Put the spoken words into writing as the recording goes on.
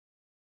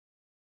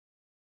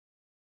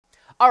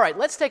All right,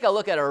 let's take a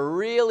look at a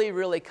really,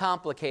 really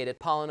complicated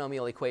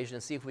polynomial equation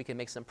and see if we can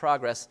make some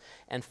progress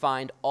and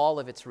find all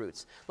of its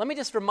roots. Let me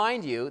just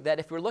remind you that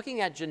if we're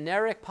looking at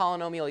generic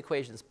polynomial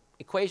equations,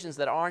 equations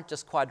that aren't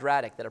just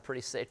quadratic, that are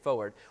pretty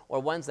straightforward, or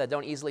ones that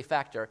don't easily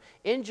factor,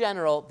 in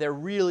general, they're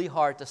really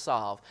hard to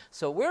solve.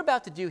 So what we're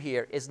about to do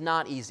here is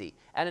not easy,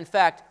 and in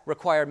fact,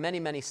 require many,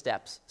 many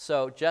steps.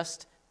 So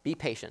just be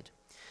patient.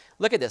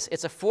 Look at this.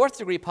 It's a fourth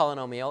degree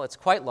polynomial. It's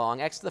quite long.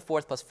 X to the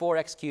fourth plus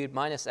 4x cubed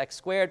minus x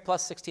squared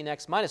plus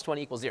 16x minus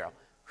 20 equals 0.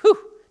 Whew!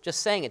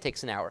 Just saying it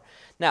takes an hour.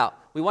 Now,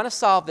 we want to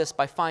solve this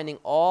by finding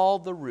all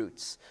the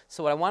roots.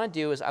 So what I want to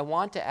do is I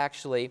want to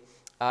actually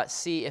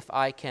see if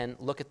I can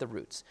look at the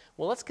roots.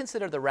 Well, let's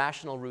consider the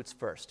rational roots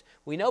first.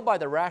 We know by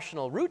the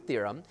rational root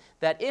theorem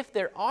that if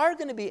there are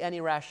going to be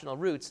any rational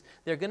roots,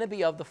 they're going to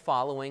be of the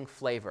following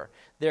flavor.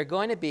 They're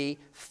going to be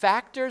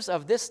factors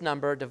of this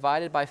number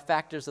divided by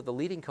factors of the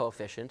leading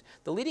coefficient.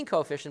 The leading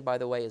coefficient, by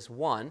the way, is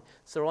 1,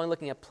 so we're only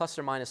looking at plus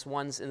or minus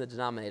 1s in the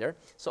denominator.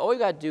 So all we've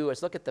got to do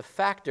is look at the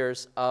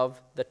factors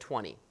of the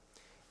 20.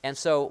 And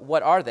so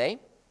what are they?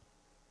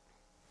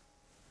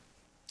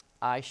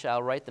 I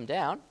shall write them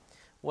down.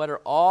 What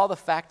are all the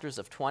factors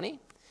of 20?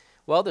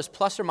 Well, there's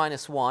plus or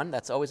minus 1.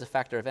 That's always a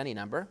factor of any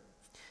number.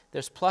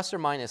 There's plus or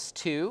minus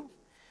 2.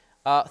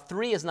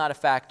 3 is not a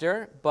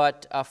factor,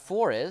 but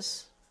 4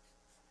 is.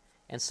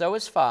 And so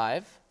is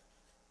 5.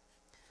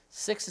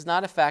 6 is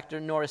not a factor,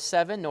 nor is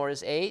 7, nor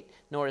is 8,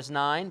 nor is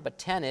 9, but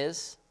 10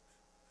 is.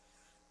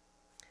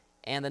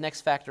 And the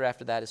next factor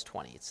after that is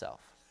 20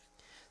 itself.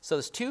 So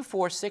there's 2,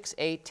 4, 6,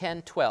 8,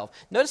 10, 12.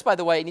 Notice, by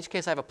the way, in each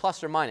case I have a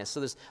plus or minus. So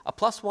there's a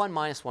plus 1,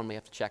 minus 1 we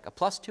have to check, a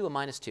plus 2, a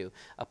minus 2,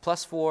 a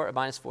plus 4, a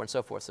minus 4, and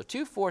so forth. So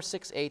 2, 4,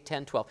 6, 8,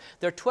 10, 12.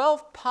 There are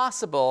 12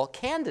 possible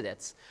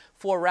candidates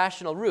for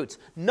rational roots.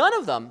 None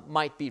of them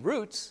might be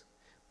roots,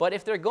 but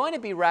if they're going to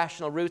be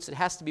rational roots, it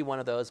has to be one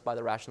of those by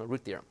the rational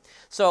root theorem.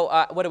 So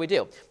what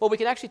do? Well, we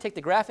can actually take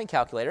the graphing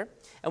calculator,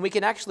 and we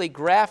can actually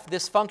graph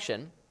this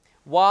function,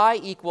 y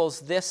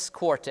equals this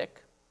quartic.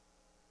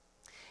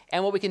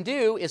 And what we can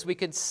do is we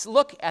could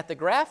look at the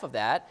graph of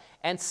that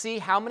and see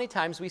how many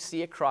times we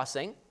see it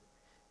crossing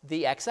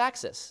the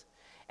x-axis.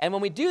 And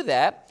when we do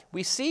that,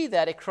 we see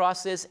that it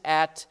crosses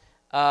at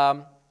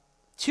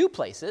 2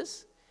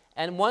 places,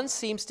 and one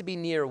seems to be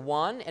near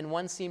 1, and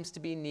one seems to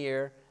be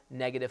near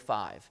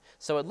 -5.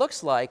 So it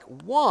looks like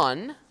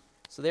 1,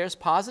 so there's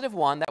positive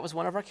 1, that was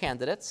one of our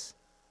candidates,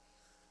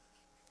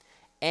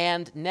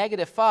 and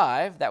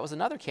 -5, that was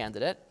another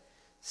candidate,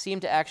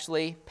 seemed to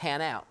actually pan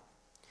out.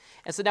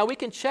 And so now we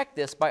can check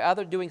this by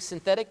either doing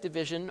synthetic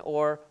division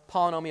or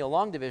polynomial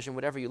long division,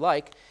 whatever you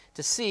like,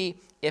 to see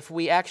if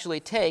we actually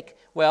take,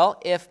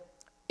 well, if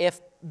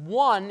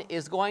 1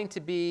 is going to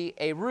be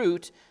a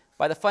root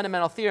by the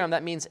fundamental theorem,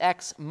 that means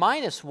x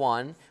minus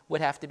 1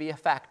 would have to be a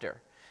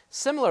factor.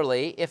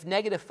 Similarly, if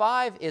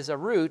 -5 is a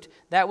root,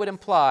 that would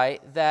imply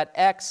that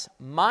x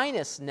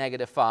minus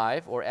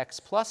 -5 or x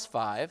plus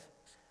 5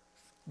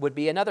 would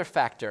be another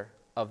factor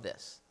of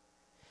this.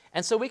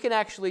 And so we can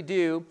actually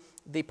do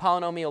the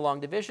polynomial long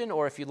division,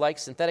 or if you like,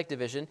 synthetic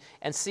division,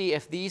 and see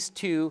if these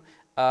two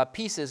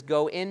pieces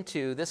go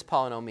into this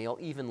polynomial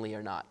evenly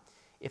or not.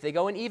 If they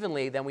go in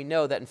evenly, then we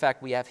know that, in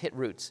fact, we have hit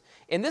roots.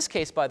 In this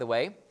case, by the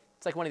way,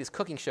 it's like one of these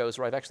cooking shows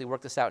where I've actually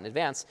worked this out in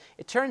advance.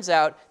 It turns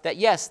out that,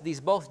 yes, these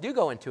both do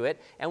go into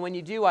it, and when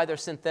you do either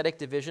synthetic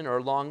division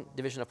or long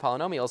division of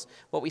polynomials,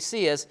 what we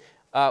see is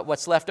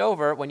what's left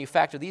over when you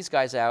factor these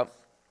guys out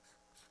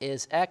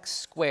is x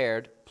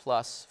squared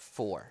plus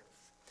 4.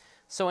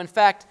 So in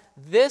fact,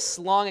 this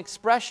long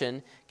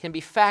expression can be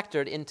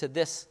factored into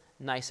this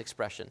nice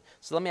expression.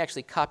 So let me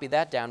actually copy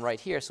that down right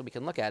here so we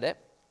can look at it.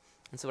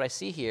 And so what I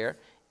see here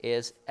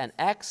is an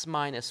x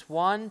minus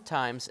 1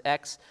 times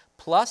x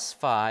plus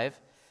 5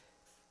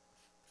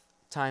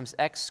 times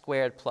x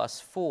squared plus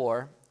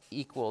 4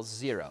 equals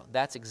 0.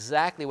 That's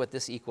exactly what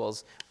this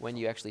equals when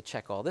you actually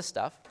check all this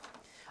stuff.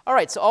 All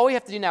right, so all we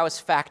have to do now is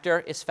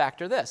factor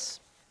this.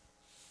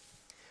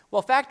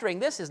 Well, factoring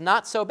this is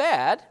not so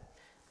bad.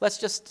 Let's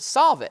just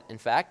solve it. In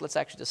fact, let's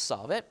actually just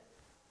solve it.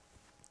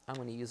 I'm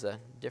going to use a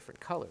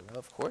different color, though,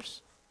 of course.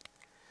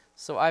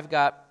 So I've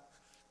got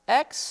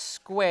x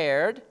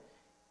squared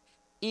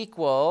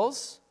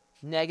equals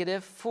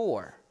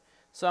 -4.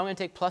 So I'm going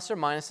to take plus or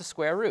minus the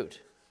square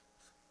root.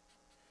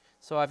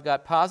 So I've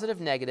got positive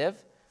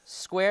negative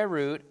square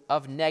root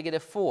of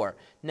 -4.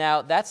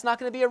 Now, that's not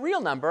going to be a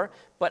real number,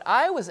 but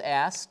I was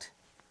asked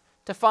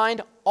to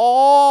find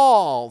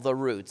all the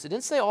roots. It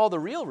didn't say all the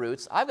real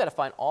roots. I've got to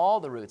find all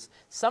the roots.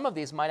 Some of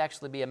these might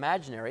actually be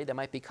imaginary. They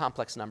might be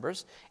complex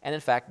numbers. And in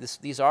fact,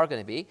 these are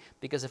going to be,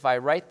 because if I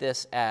write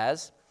this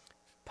as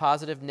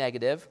positive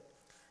negative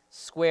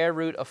square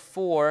root of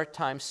 4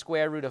 times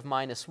square root of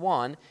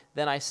 -1,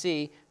 then I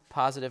see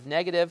positive,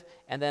 negative,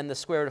 and then the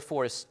square root of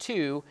 4 is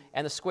 2,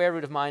 and the square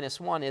root of minus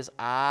 1 is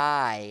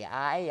I.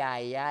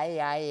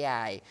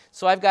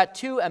 So I've got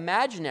two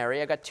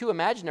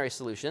imaginary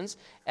solutions,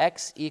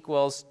 x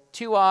equals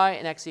 2i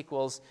and x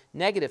equals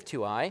negative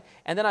 2i,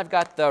 and then I've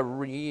got the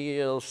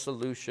real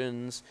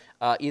solutions,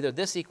 either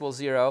this equals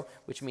 0,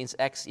 which means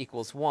x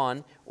equals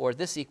 1, or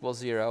this equals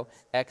 0,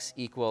 x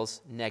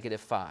equals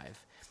negative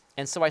 5.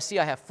 And so I see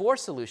I have 4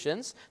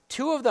 solutions.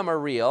 2 of them are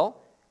real,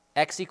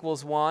 x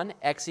equals 1,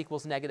 x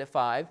equals negative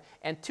 5,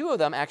 and 2 of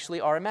them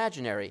actually are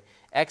imaginary.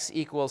 X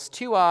equals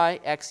 2i,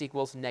 x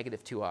equals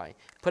negative 2i.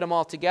 Put them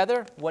all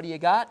together, what do you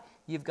got?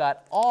 You've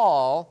got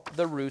all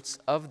the roots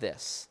of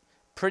this.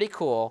 Pretty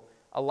cool.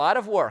 A lot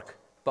of work,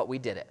 but we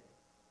did it.